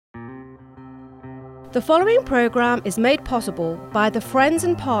The following program is made possible by the friends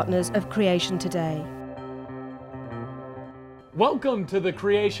and partners of Creation Today. Welcome to the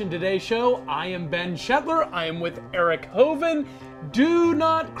Creation Today show. I am Ben Shetler. I am with Eric Hoven. Do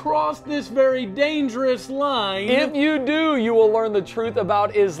not cross this very dangerous line. If you do, you will learn the truth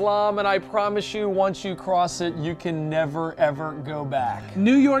about Islam, and I promise you, once you cross it, you can never, ever go back.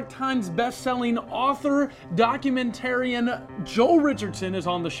 New York Times best-selling author, documentarian Joel Richardson is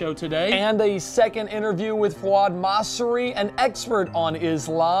on the show today. And a second interview with Fouad Masri, an expert on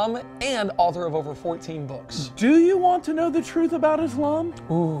Islam and author of over 14 books. Do you want to know the truth about Islam?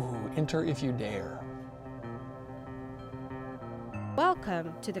 Ooh, enter if you dare.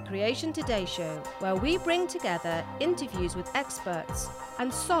 Welcome to the Creation Today show, where we bring together interviews with experts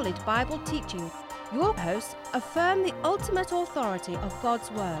and solid Bible teaching. Your hosts affirm the ultimate authority of God's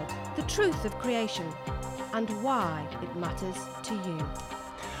Word, the truth of creation, and why it matters to you.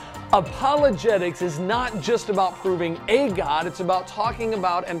 Apologetics is not just about proving a God, it's about talking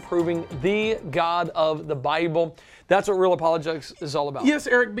about and proving the God of the Bible. That's what real apologetics is all about. Yes,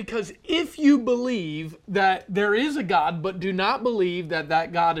 Eric, because if you believe that there is a God, but do not believe that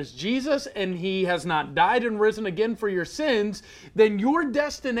that God is Jesus and He has not died and risen again for your sins, then your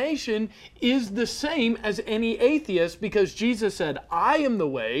destination is the same as any atheist, because Jesus said, I am the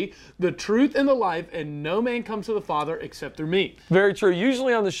way, the truth, and the life, and no man comes to the Father except through me. Very true.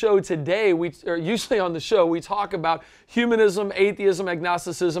 Usually on the show today, we talk about humanism, atheism,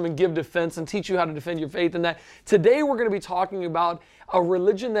 agnosticism, and give defense and teach you how to defend your faith in that. Today we're going to be talking about a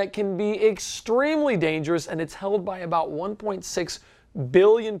religion that can be extremely dangerous, and it's held by about 1.6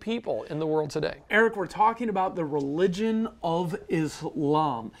 billion people in the world today. Eric, we're talking about the religion of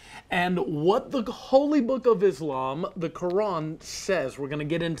Islam and what the holy book of Islam, the Quran, says. We're going to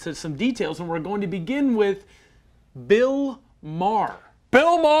get into some details, and we're going to begin with Bill Maher.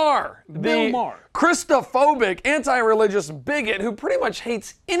 Bill Maher, the Christophobic, anti-religious bigot who pretty much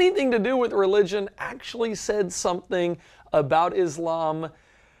hates anything to do with religion, actually said something about Islam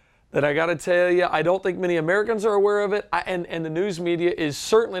that I got to tell you, I don't think many Americans are aware of it, and the news media is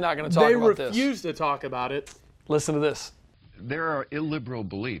certainly not going to talk about this. They refuse to talk about it. Listen to this. There are illiberal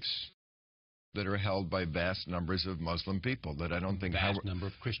beliefs that are held by vast numbers of Muslim people that I don't think... Vast number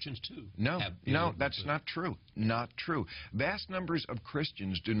of Christians, too. No, that's not true. Not true. Vast numbers of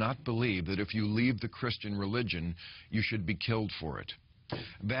Christians do not believe that if you leave the Christian religion, you should be killed for it.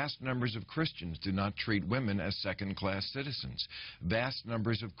 Vast numbers of Christians do not treat women as second-class citizens. Vast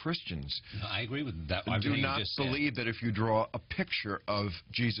numbers of Christians I agree with that. do not believe that if you draw a picture of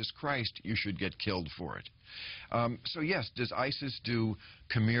Jesus Christ, you should get killed for it. So yes, does ISIS do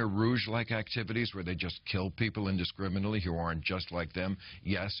Khmer Rouge-like activities where they just kill people indiscriminately who aren't just like them?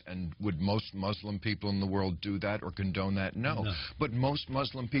 Yes. And would most Muslim people in the world do that or condone that? No. But most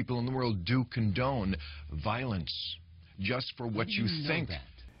Muslim people in the world do condone violence just for what you think.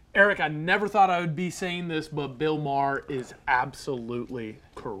 Eric, I never thought I would be saying this, but Bill Maher is absolutely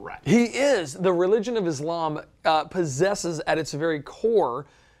correct. He is. The religion of Islam possesses at its very core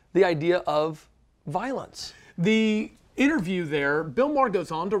the idea of violence. The interview there, Bill Maher goes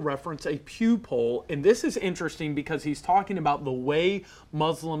on to reference a Pew poll, and this is interesting because he's talking about the way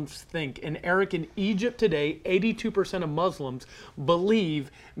Muslims think. And Eric, in Egypt today, 82% of Muslims believe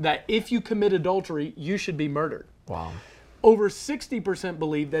that if you commit adultery, you should be murdered. Wow. Over 60%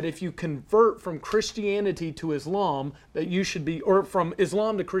 believe that if you convert from Christianity to Islam, that you should be, or from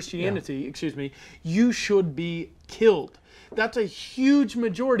Islam to Christianity, excuse me, you should be killed. That's a huge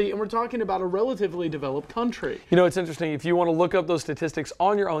majority, and we're talking about a relatively developed country. You know, it's interesting. If you want to look up those statistics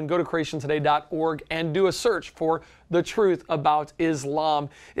on your own, go to creationtoday.org and do a search for the truth about Islam.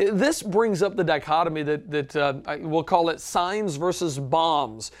 This brings up the dichotomy that we'll call it signs versus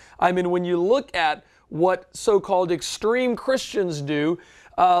bombs. I mean, when you look at what so-called extreme Christians do,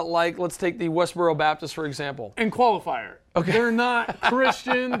 like let's take the Westboro Baptist, for example. And qualifier. Okay. They're not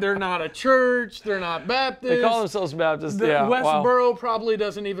Christian, they're not a church, they're not Baptist. They call themselves Baptist, Westboro probably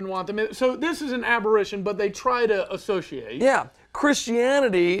doesn't even want them in. So this is an aberration, but they try to associate. Yeah.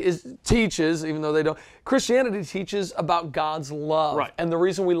 Christianity teaches, even though they don't, Christianity teaches about God's love. Right. And the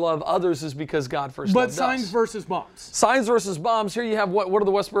reason we love others is because God first loved us. But signs versus bombs. Signs versus bombs. Here you have what do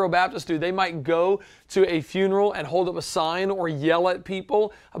the Westboro Baptists do? They might go to a funeral and hold up a sign or yell at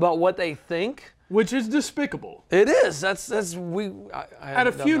people about what they think. Which is despicable. It is. At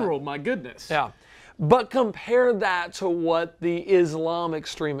a funeral, my goodness. Yeah. But compare that to what the Islam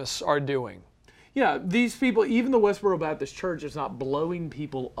extremists are doing. Yeah, these people, even the Westboro Baptist Church is not blowing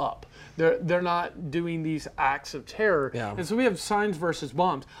people up. They're not doing these acts of terror. Yeah. And so we have signs versus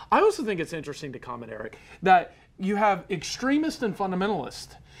bombs. I also think it's interesting to comment, Eric, that you have extremists and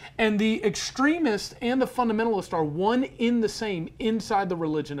fundamentalists. And the extremists and the fundamentalists are one in the same inside the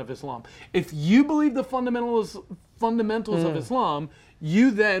religion of Islam. If you believe the fundamentals of Islam,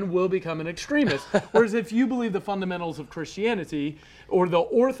 you then will become an extremist. Whereas if you believe the fundamentals of Christianity or the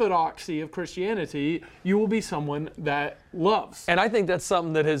orthodoxy of Christianity, you will be someone that loves. And I think that's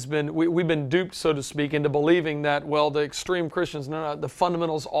something that has been, we've been duped, so to speak, into believing that, well, the extreme Christians, no, the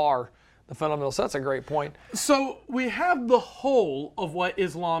fundamentals are the fundamentals. That's a great point. So we have the whole of what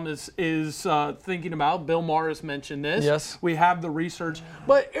Islam is thinking about. Bill Maher has mentioned this. Yes. We have the research.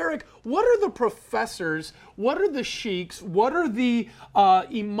 But Eric, what are the professors, what are the sheiks, what are the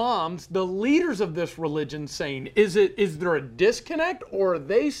imams, the leaders of this religion saying? Is there a disconnect, or are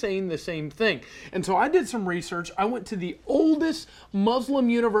they saying the same thing? And so I did some research. I went to the oldest Muslim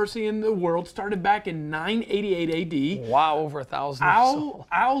university in the world, started back in 988 AD. Wow, over 1,000 years old.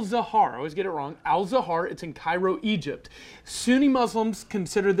 Al-Zahar, I always get it wrong. Al-Zahar, it's in Cairo, Egypt. Sunni Muslims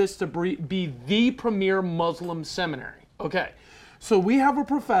consider this to be the premier Muslim seminary. Okay. So we have a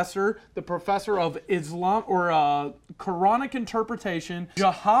professor, the professor of Islam or Quranic interpretation.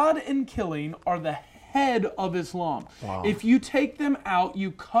 Jihad and killing are the head of Islam. Wow. If you take them out,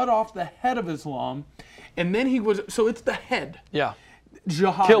 you cut off the head of Islam, and then so it's the head. Yeah.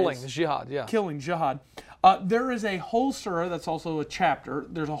 Jihad. Killing, jihad, yeah. Killing, jihad. There is a whole surah that's also a chapter.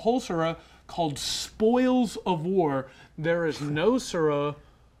 There's a whole surah called Spoils of War. There is no surah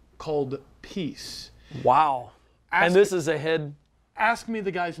called Peace. Wow. And this is a head. Ask me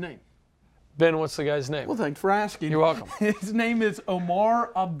the guy's name. Ben, what's the guy's name? Well, thanks for asking. You're welcome. His name is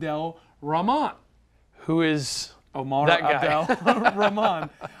Omar Abdel Rahman. Who is Omar that guy? Abdel Rahman.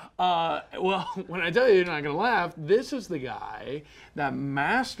 Well, when I tell you, you're not going to laugh. This is the guy that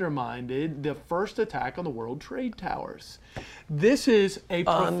masterminded the first attack on the World Trade Towers. This is a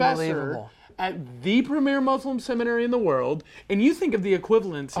professor at the premier Muslim seminary in the world, and you think of the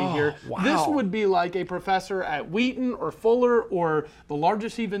equivalency here. Wow. This would be like a professor at Wheaton or Fuller or the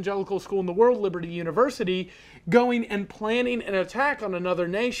largest evangelical school in the world, Liberty University, going and planning an attack on another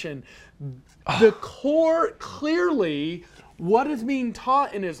nation. The core, clearly, what is being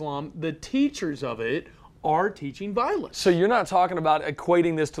taught in Islam, the teachers of it are teaching violence. So you're not talking about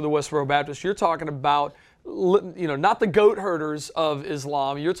equating this to the Westboro Baptist. You're talking about, not the goat herders of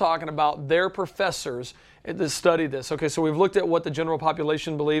Islam. You're talking about their professors that study this. Okay, so we've looked at what the general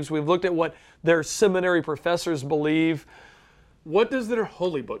population believes. We've looked at what their seminary professors believe. What does their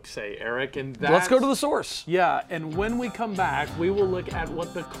holy book say, Eric? And let's go to the source. Yeah, and when we come back, we will look at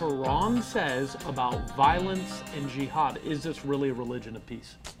what the Quran says about violence and jihad. Is this really a religion of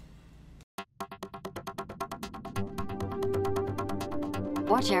peace?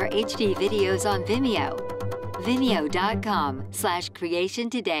 Watch our HD videos on Vimeo.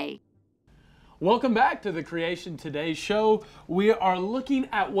 Vimeo.com/creationtoday. Welcome back to the Creation Today show. We are looking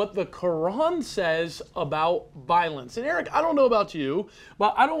at what the Quran says about violence. And Eric, I don't know about you,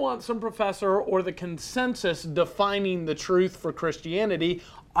 but I don't want some professor or the consensus defining the truth for Christianity.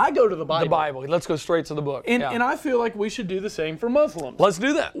 I go to the Bible. The Bible. Let's go straight to the book. And I feel like we should do the same for Muslims. Let's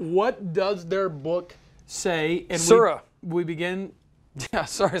do that. What does their book say? And Surah. We begin. Yeah,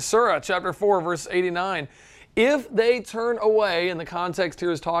 Surah, chapter 4, verse 89. If they turn away, and the context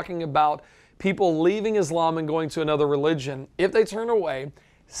here is talking about people leaving Islam and going to another religion. If they turn away,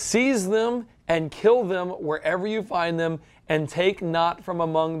 seize them and kill them wherever you find them, and take not from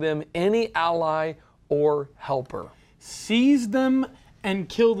among them any ally or helper. Seize them and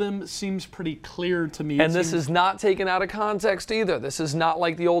kill them seems pretty clear to me. And this is not taken out of context either. This is not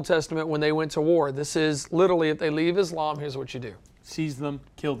like the Old Testament when they went to war. This is literally, if they leave Islam, here's what you do. Seize them,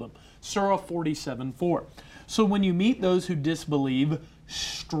 kill them. Surah 47:4. So when you meet those who disbelieve,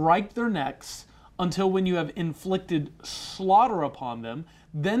 strike their necks until when you have inflicted slaughter upon them,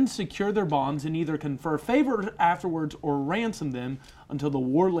 then secure their bonds and either confer favor afterwards or ransom them until the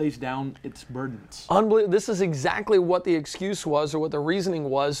war lays down its burdens. Unbelievable. This is exactly what the excuse was, or what the reasoning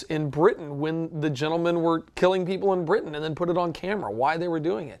was in Britain when the gentlemen were killing people in Britain and then put it on camera, why they were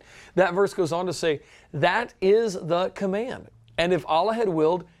doing it. That verse goes on to say, that is the command. And if Allah had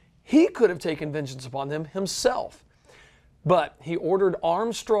willed, He could have taken vengeance upon them Himself. But He ordered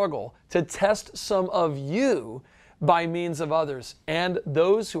armed struggle to test some of you by means of others. And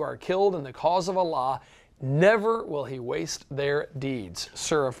those who are killed in the cause of Allah, never will He waste their deeds.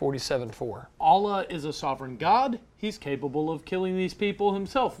 Surah 47:4. Allah is a sovereign God. He's capable of killing these people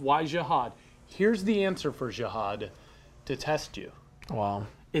Himself. Why jihad? Here's the answer for jihad: to test you. Wow.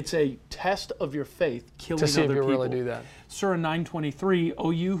 It's a test of your faith, killing to see other if you people. really do that. Surah 9:23,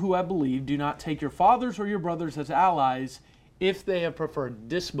 O you who have believed, do not take your fathers or your brothers as allies if they have preferred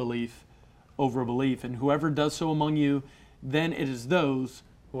disbelief over belief. And whoever does so among you, then it is those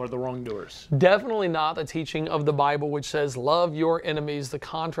who are the wrongdoers. Definitely not the teaching of the Bible, which says, love your enemies. The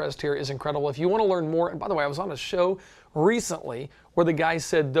contrast here is incredible. If you want to learn more, and by the way, I was on a show recently where the guy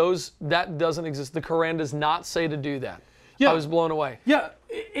said that doesn't exist. The Quran does not say to do that. Yeah. I was blown away. Yeah,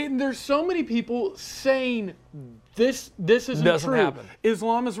 and there's so many people saying this isn't doesn't true. Happen.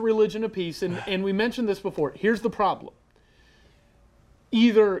 Islam is a religion of peace, and we mentioned this before. Here's the problem.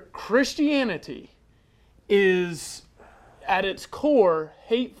 Either Christianity is at its core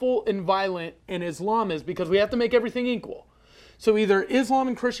hateful and violent, and Islam is, because we have to make everything equal. So either Islam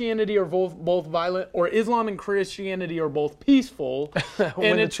and Christianity are both violent, or Islam and Christianity are both peaceful.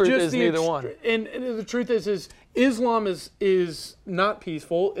 When the truth is neither one. And the truth is Islam is not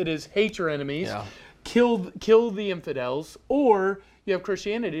peaceful. It is hate your enemies, kill the infidels, or you have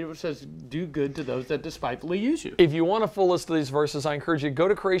Christianity which says do good to those that despitefully use you. If you want a full list of these verses, I encourage you to go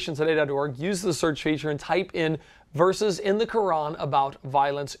to creationtoday.org, use the search feature, and type in verses in the Quran about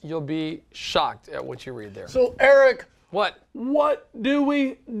violence. You'll be shocked at what you read there. So, Eric, what do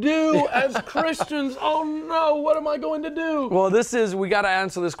we do as Christians? Oh no, what am I going to do? Well, we got to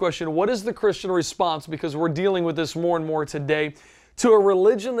answer this question. What is the Christian response? Because we're dealing with this more and more today. To a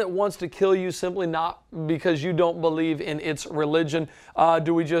religion that wants to kill you simply not because you don't believe in its religion.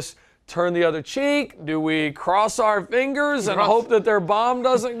 Do we just turn the other cheek? Do we cross our fingers and hope that their bomb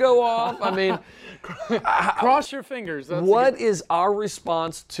doesn't go off? I mean, cross your fingers. What is our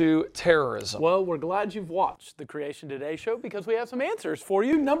response to terrorism? Well, we're glad you've watched the Creation Today show because we have some answers for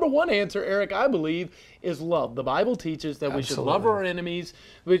you. Number one answer, Eric, I believe, is love. The Bible teaches that we should love our enemies.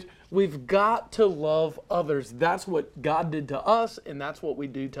 We've got to love others. That's what God did to us, and that's what we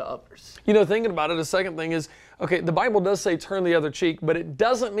do to others. You know, thinking about it, a second thing is, okay, the Bible does say turn the other cheek, but it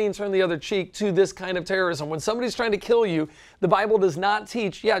doesn't mean turn the other cheek to this kind of terrorism. When somebody's trying to kill you, the Bible does not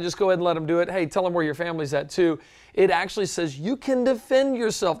teach, just go ahead and let them do it. Hey, tell them where your family's at too. It actually says you can defend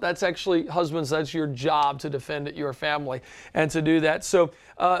yourself. That's actually, husbands, that's your job to defend your family and to do that. So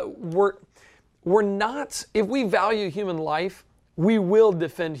we're not, if we value human life, we will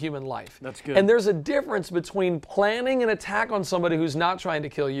defend human life. That's good. And there's a difference between planning an attack on somebody who's not trying to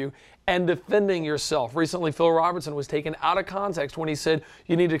kill you and defending yourself. Recently, Phil Robertson was taken out of context when he said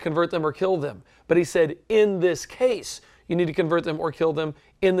you need to convert them or kill them. But he said, in this case, you need to convert them or kill them.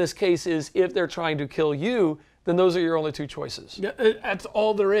 In this case is if they're trying to kill you, then those are your only two choices. Yeah, that's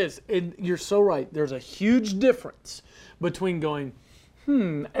all there is. And you're so right. There's a huge difference between going,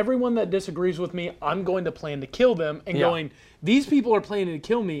 everyone that disagrees with me, I'm going to plan to kill them, and going, these people are planning to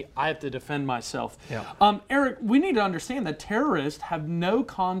kill me, I have to defend myself. Yeah. Eric, we need to understand that terrorists have no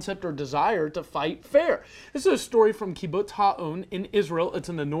concept or desire to fight fair. This is a story from Kibbutz Ha'on in Israel. It's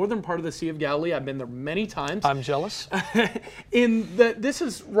in the northern part of the Sea of Galilee. I've been there many times. I'm jealous. This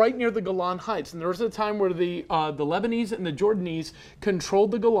is right near the Golan Heights, and there was a time where the Lebanese and the Jordanese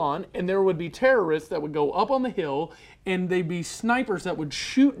controlled the Golan, and there would be terrorists that would go up on the hill, and they'd be snipers that would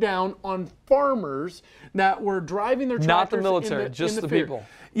shoot down on farmers that were driving their tractors. Not the military, just the people.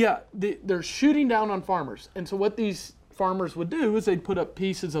 Yeah, they're shooting down on farmers. And so what these farmers would do is they'd put up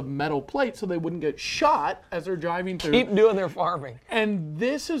pieces of metal plate so they wouldn't get shot as they're driving through. Keep doing their farming. And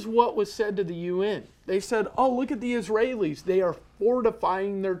this is what was said to the UN. They said, oh, look at the Israelis. They are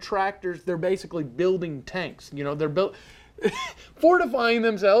fortifying their tractors. They're basically building tanks. You know, they're fortifying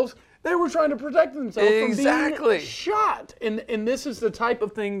themselves. They were trying to protect themselves from being shot. And this is the type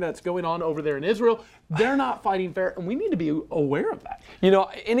of thing that's going on over there in Israel. They're not fighting fair, and we need to be aware of that. You know,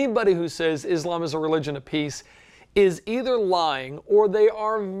 anybody who says Islam is a religion of peace is either lying or they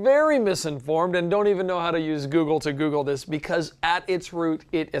are very misinformed and don't even know how to use Google to Google this, because at its root,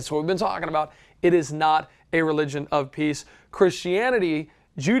 it's what we've been talking about. It is not a religion of peace. Christianity,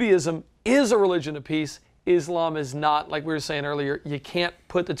 Judaism is a religion of peace. Islam is not. Like we were saying earlier, you can't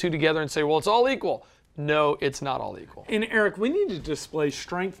put the two together and say, well, it's all equal. No, it's not all equal. And Eric, we need to display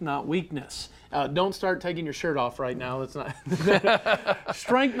strength, not weakness. Don't start taking your shirt off right now. That's not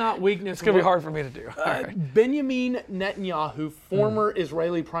strength, not weakness. It's going to be hard for me to do. Benjamin Netanyahu, former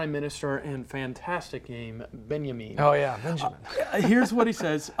Israeli prime minister, and fantastic name, Benjamin. Oh yeah, Benjamin. Here's what he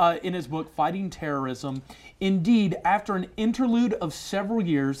says in his book, Fighting Terrorism. Indeed, after an interlude of several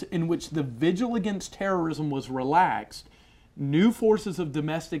years in which the vigil against terrorism was relaxed, new forces of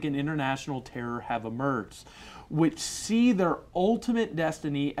domestic and international terror have emerged, which see their ultimate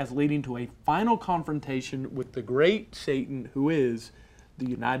destiny as leading to a final confrontation with the great Satan, who is the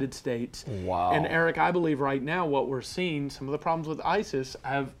United States. Wow. And Eric, I believe right now what we're seeing, some of the problems with ISIS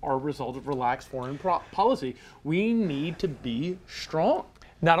are a result of relaxed foreign policy. We need to be strong.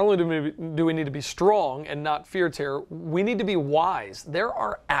 Not only do we need to be strong and not fear terror, we need to be wise. There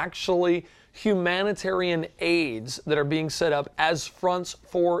are actually humanitarian aids that are being set up as fronts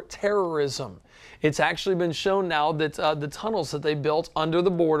for terrorism. It's actually been shown now that the tunnels that they built under the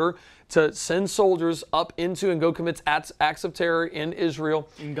border to send soldiers up into and go commit acts of terror in Israel.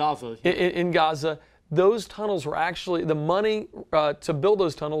 In Gaza. In Gaza. Those tunnels were actually, the money to build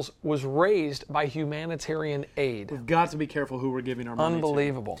those tunnels was raised by humanitarian aid. We've got to be careful who we're giving our money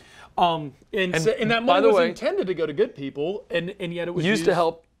Unbelievable. to. And that money was intended to go to good people, and yet it was used to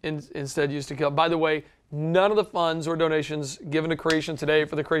help, instead used to kill. By the way, none of the funds or donations given to Creation Today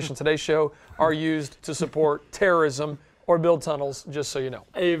for the Creation Today show are used to support terrorism or build tunnels, just so you know.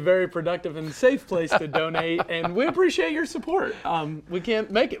 A very productive and safe place to donate, and we appreciate your support. We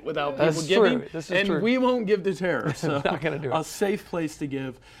can't make it without people giving, and we won't give to terror. So not gonna do it. A safe place to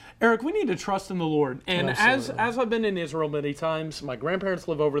give. Eric, we need to trust in the Lord. And as I've been in Israel many times, my grandparents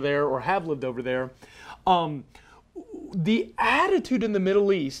live over there or have lived over there. The attitude in the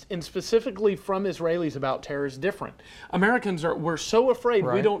Middle East, and specifically from Israelis about terror, is different. Americans we're so afraid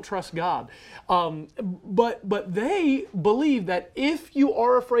we don't trust God. But they believe that if you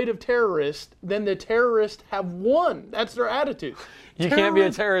are afraid of terrorists, then the terrorists have won. That's their attitude. You can't be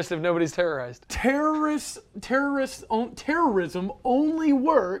a terrorist if nobody's terrorized. Terrorism only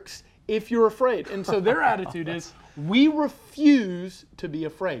works if you're afraid. And so their attitude is, we refuse to be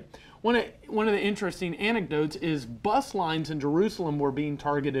afraid. One of the interesting anecdotes is bus lines in Jerusalem were being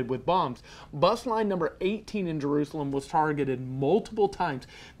targeted with bombs. Bus line number 18 in Jerusalem was targeted multiple times.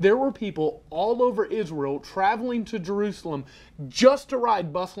 There were people all over Israel traveling to Jerusalem just to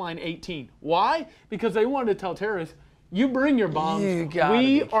ride bus line 18. Why? Because they wanted to tell terrorists, you bring your bombs.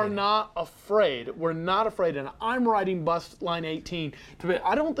 We are not afraid. We're not afraid. And I'm riding bus line 18.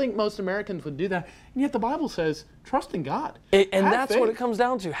 I don't think most Americans would do that. And yet the Bible says, trust in God. And that's what it comes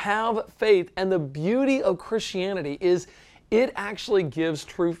down to. Have faith. And the beauty of Christianity is it actually gives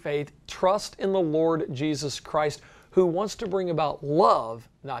true faith. Trust in the Lord Jesus Christ, who wants to bring about love,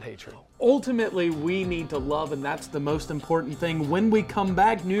 not hatred. Ultimately, we need to love, and that's the most important thing. When we come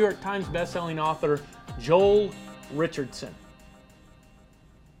back, New York Times bestselling author Joel Richardson.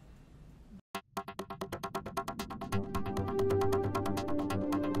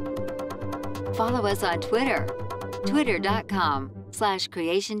 Follow us on Twitter,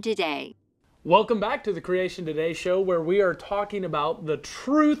 twitter.com/creationtoday. Welcome back to the Creation Today show, where we are talking about the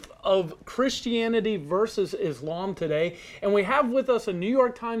truth of Christianity versus Islam today. And we have with us a New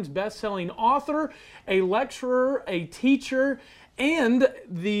York Times bestselling author, a lecturer, a teacher, and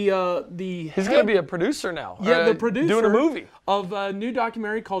he's going to be a producer now. Yeah, the producer doing a movie of a new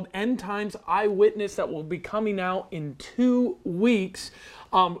documentary called End Times Eyewitness that will be coming out in 2 weeks.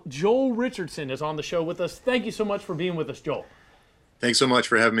 Joel Richardson is on the show with us. Thank you so much for being with us, Joel. Thanks so much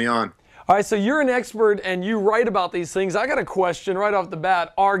for having me on. All right, so you're an expert and you write about these things. I got a question right off the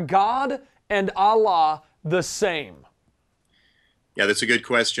bat. Are God and Allah the same? Yeah, that's a good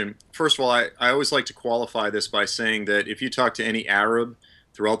question. First of all, I always like to qualify this by saying that if you talk to any Arab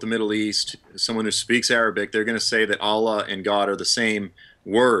throughout the Middle East, someone who speaks Arabic, they're going to say that Allah and God are the same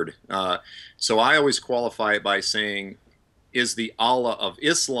word. So I always qualify it by saying, is the Allah of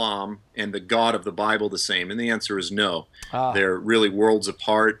Islam and the God of the Bible the same? And the answer is no. They're really worlds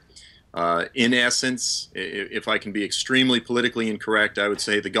apart. In essence, if I can be extremely politically incorrect, I would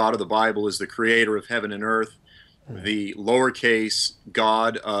say the God of the Bible is the creator of heaven and earth. The lowercase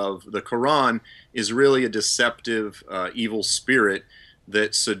God of the Quran is really a deceptive, evil spirit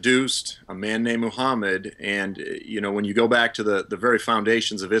that seduced a man named Muhammad. And, you know, when you go back to the very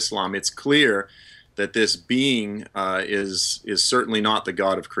foundations of Islam, it's clear that this being is certainly not the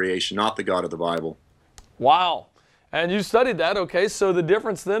God of creation, not the God of the Bible. Wow. And you studied that, okay? So the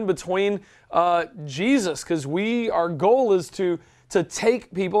difference then between Jesus, because our goal is to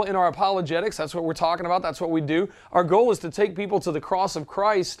take people in our apologetics. That's what we're talking about. That's what we do. Our goal is to take people to the cross of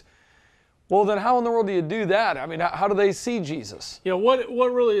Christ. Well, then how in the world do you do that? I mean, how do they see Jesus? Yeah, what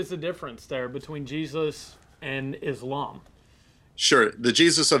really is the difference there between Jesus and Islam? Sure. The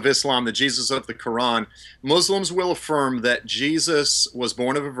Jesus of Islam, the Jesus of the Quran, Muslims will affirm that Jesus was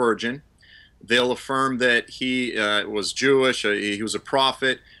born of a virgin. They'll affirm that he was Jewish, he was a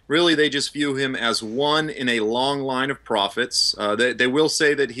prophet. Really, they just view him as one in a long line of prophets. They will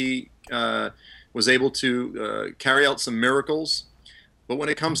say that he was able to carry out some miracles. But when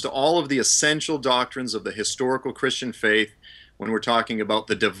it comes to all of the essential doctrines of the historical Christian faith, when we're talking about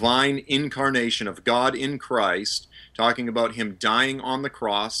the divine incarnation of God in Christ, talking about him dying on the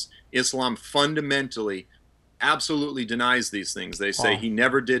cross, Islam fundamentally absolutely denies these things. They say Wow. he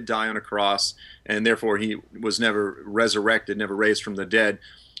never did die on a cross, and therefore he was never resurrected, never raised from the dead.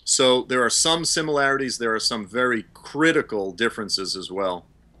 So there are some similarities. There are some very critical differences as well.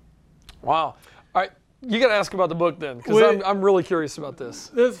 Wow. All right, you got to ask about the book then, because I'm really curious about this.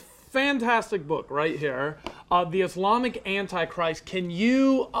 This fantastic book right here, The Islamic AntiChrist. Can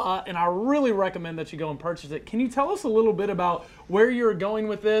you, and I really recommend that you go and purchase it, can you tell us a little bit about where you're going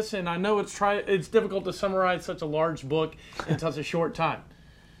with this? And I know it's difficult to summarize such a large book in such a short time.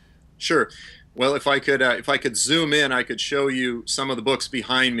 Sure. Well, if I could zoom in, I could show you some of the books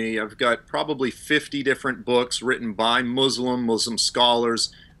behind me. I've got probably 50 different books written by Muslim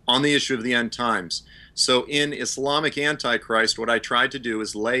scholars on the issue of the end times. So in Islamic Antichrist, what I tried to do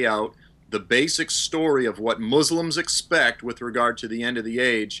is lay out the basic story of what Muslims expect with regard to the end of the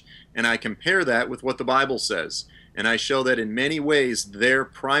age, and I compare that with what the Bible says. And I show that in many ways their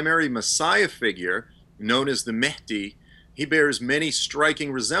primary Messiah figure, known as the Mahdi, he bears many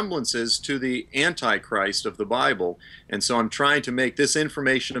striking resemblances to the Antichrist of the Bible. And so I'm trying to make this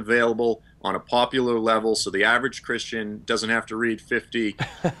information available on a popular level so the average Christian doesn't have to read 50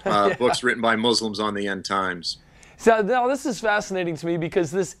 books written by Muslims on the end times. So now this is fascinating to me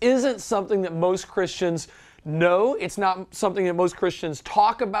because this isn't something that most Christians know. It's not something that most Christians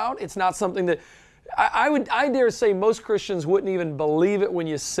talk about. It's not something that I dare say most Christians wouldn't even believe it when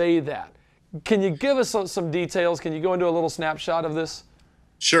you say that. Can you give us some details? Can you go into a little snapshot of this?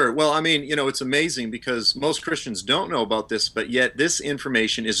 Sure. Well, I mean, you know, it's amazing because most Christians don't know about this, but yet this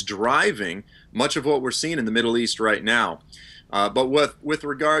information is driving much of what we're seeing in the Middle East right now. But with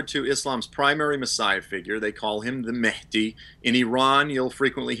regard to Islam's primary Messiah figure, they call him the Mahdi. In Iran, you'll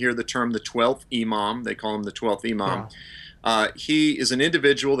frequently hear the term the 12th Imam. They call him the 12th Imam. Wow. He is an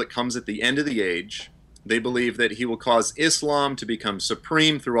individual that comes at the end of the age. They believe that he will cause Islam to become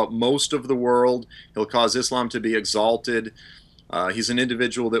supreme throughout most of the world. He'll cause Islam to be exalted. He's an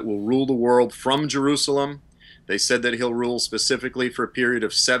individual that will rule the world from Jerusalem. They said that he'll rule specifically for a period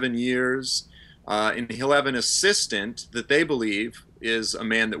of 7 years. And he'll have an assistant that they believe is a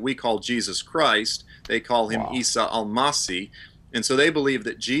man that we call Jesus Christ. They call him Isa al-Masih. And so they believe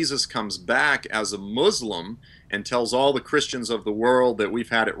that Jesus comes back as a Muslim and tells all the Christians of the world that we've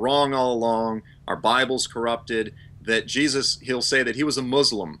had it wrong all along, our Bible's corrupted, that Jesus, he'll say that he was a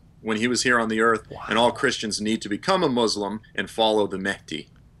Muslim when he was here on the earth, and all Christians need to become a Muslim and follow the Mahdi.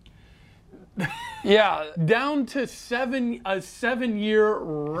 Yeah. Down to a 7-year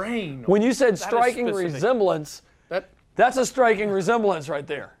reign. When you said striking resemblance, that's a striking resemblance right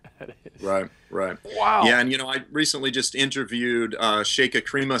there. Right. Wow. Yeah, and you know, I recently just interviewed Sheikh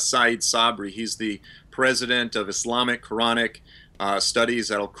Akrima Saeed Sabri. He's the president of Islamic Quranic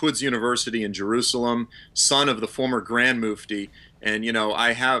Studies at Al-Quds University in Jerusalem, son of the former Grand Mufti. And you know,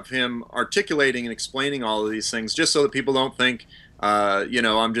 I have him articulating and explaining all of these things just so that people don't think, you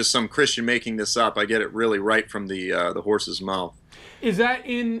know, I'm just some Christian making this up. I get it really right from the horse's mouth. Is that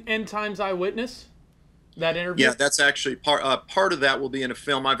in End Times Eyewitness? That interview? Yeah, that's actually part of that will be in a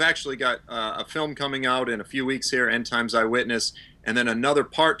film. I've actually got a film coming out in a few weeks here, End Times Eyewitness, and then another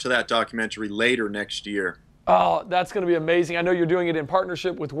part to that documentary later next year. Oh, that's going to be amazing. I know you're doing it in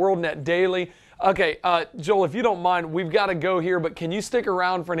partnership with WorldNet Daily. Okay, Joel, if you don't mind, we've got to go here, but can you stick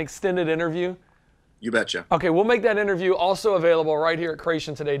around for an extended interview? You betcha. Okay, we'll make that interview also available right here at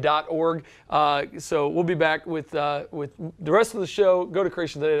creationtoday.org. So we'll be back with the rest of the show. Go to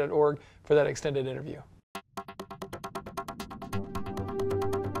creationtoday.org for that extended interview.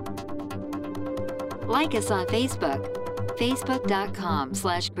 Like us on Facebook,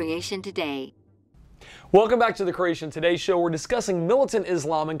 facebook.com/creationtoday. Welcome back to the Creation Today show. We're discussing militant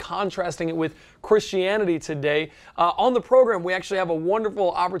Islam and contrasting it with Christianity today. On the program, we actually have a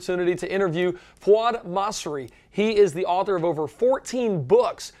wonderful opportunity to interview Fouad Masri. He is the author of over 14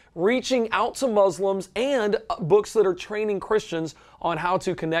 books reaching out to Muslims and books that are training Christians on how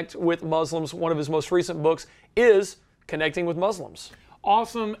to connect with Muslims. One of his most recent books is Connecting with Muslims.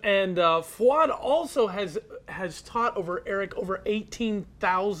 Awesome. And Fouad also has taught over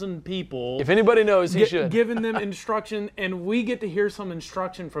 18,000 people. If anybody knows, he should. Given them instruction, and we get to hear some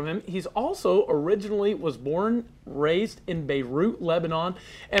instruction from him. He's also originally was born, raised in Beirut, Lebanon.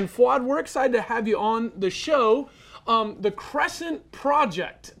 And Fouad, we're excited to have you on the show. The Crescent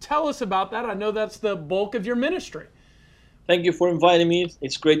Project. Tell us about that. I know that's the bulk of your ministry. Thank you for inviting me.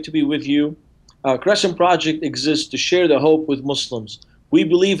 It's great to be with you. Crescent Project exists to share the hope with Muslims. We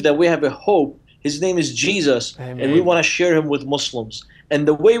believe that we have a hope. His name is Jesus, Amen. And we want to share him with Muslims. And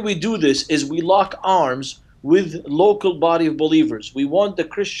the way we do this is we lock arms with local body of believers. We want the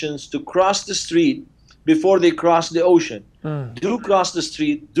Christians to cross the street before they cross the ocean. Do cross the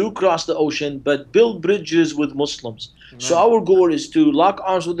street, do cross the ocean, but build bridges with Muslims. So our goal is to lock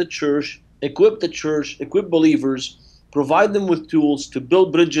arms with the church, equip believers, provide them with tools to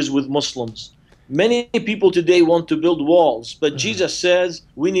build bridges with Muslims. Many people today want to build walls, but Jesus says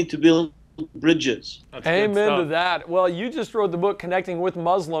we need to build bridges. Amen to that. Well, you just wrote the book, Connecting with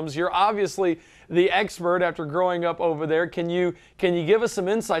Muslims. You're obviously the expert after growing up over there. Can you give us some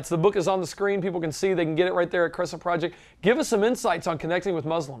insights? The book is on the screen. People can see. They can get it right there at Crescent Project. Give us some insights on connecting with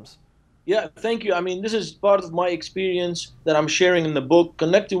Muslims. Yeah, thank you. I mean, this is part of my experience that I'm sharing in the book.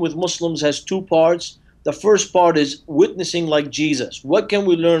 Connecting with Muslims has two parts. The first part is witnessing like Jesus. What can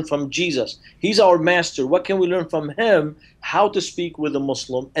we learn from Jesus? He's our master. What can we learn from him? How to speak with a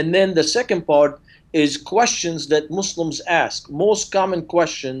Muslim. And then the second part is questions that Muslims ask. Most common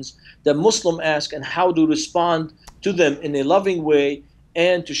questions that Muslims ask and how to respond to them in a loving way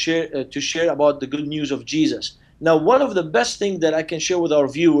and to share about the good news of Jesus. Now, one of the best things that I can share with our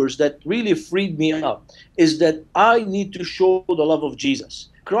viewers that really freed me up is that I need to show the love of Jesus.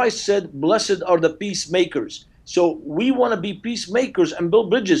 Christ said, "Blessed are the peacemakers." So we want to be peacemakers and build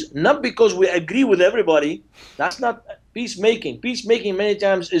bridges, not because we agree with everybody. That's not peacemaking. Peacemaking many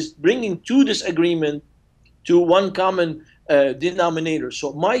times is bringing two disagreement to one common denominator.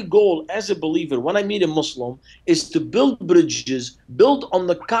 So my goal as a believer when I meet a Muslim is to build bridges, build on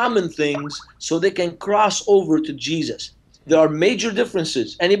the common things so they can cross over to Jesus. There are major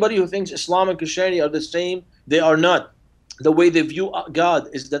differences. Anybody who thinks Islam and Christianity are the same, they are not. The way they view God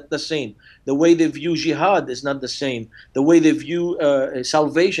is not the same. The way they view jihad is not the same. The way they view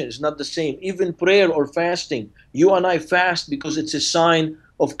salvation is not the same. Even prayer or fasting. You and I fast because it's a sign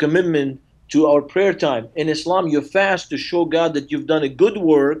of commitment to our prayer time. In Islam, you fast to show God that you've done a good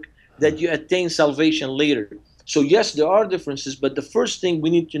work, that you attain salvation later. So yes, there are differences, but the first thing we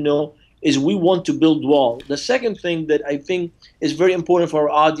need to know is we want to build wall. The second thing that I think is very important for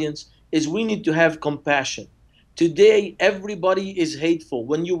our audience is we need to have compassion. Today, everybody is hateful.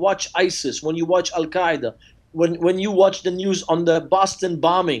 When you watch ISIS, when you watch Al-Qaeda, when you watch the news on the Boston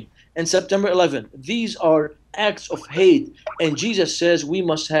bombing and September 11th, these are acts of hate. And Jesus says we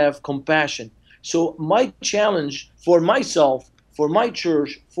must have compassion. So my challenge for myself, for my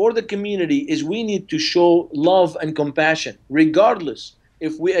church, for the community is we need to show love and compassion. Regardless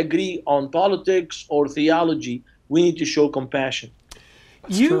if we agree on politics or theology, we need to show compassion.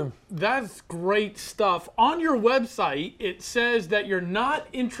 That's great stuff. On your website, it says that you're not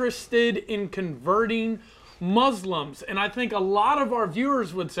interested in converting Muslims. And I think a lot of our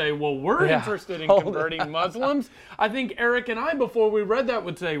viewers would say, well, we're interested in converting Muslims. I think Eric and I, before we read that,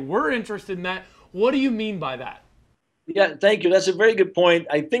 would say, we're interested in that. What do you mean by that? Yeah, thank you. That's a very good point.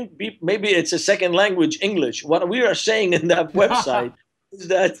 I think maybe it's a second language, English. What we are saying in that website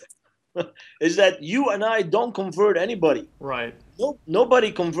is that you and I don't convert anybody. Right.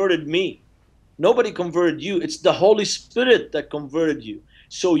 Nobody converted me. Nobody converted you. It's the Holy Spirit that converted you.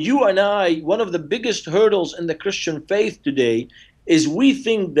 So you and I, one of the biggest hurdles in the Christian faith today is we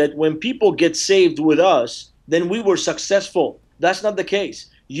think that when people get saved with us, then we were successful. That's not the case.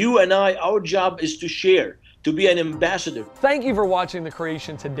 You and I, our job is to share, to be an ambassador. Thank you for watching the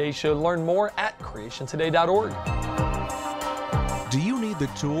Creation Today show. Learn more at creationtoday.org. Do you need the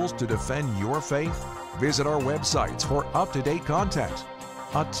tools to defend your faith? Visit our websites for up-to-date content.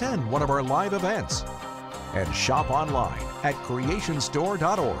 Attend one of our live events. And shop online at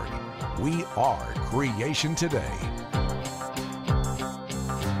creationstore.org. We are Creation Today.